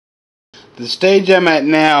The stage I'm at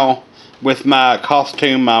now with my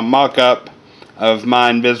costume, my mock-up of my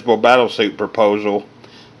invisible battlesuit proposal,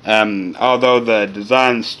 although the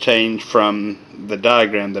designs changed from the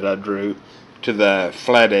diagram that I drew to the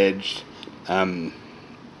flat-edged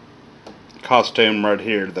costume right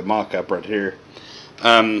here, the mock-up right here.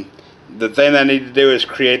 The thing I need to do is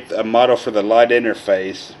create a model for the light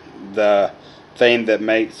interface, the thing that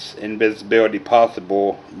makes invisibility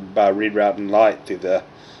possible by rerouting light through the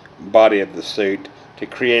body of the suit, to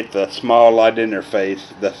create the smaller light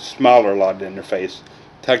interface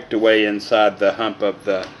tucked away inside the hump of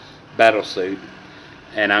the battle suit.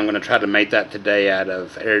 And I'm going to try to make that today out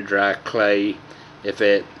of air dry clay. If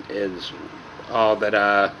it is all that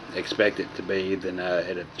I expect it to be, then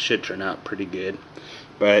it should turn out pretty good.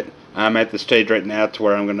 But I'm at the stage right now to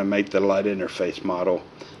where I'm going to make the light interface model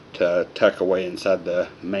to tuck away inside the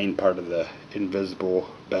main part of the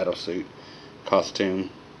invisible battlesuit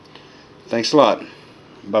costume. Thanks a lot.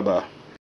 Bye-bye.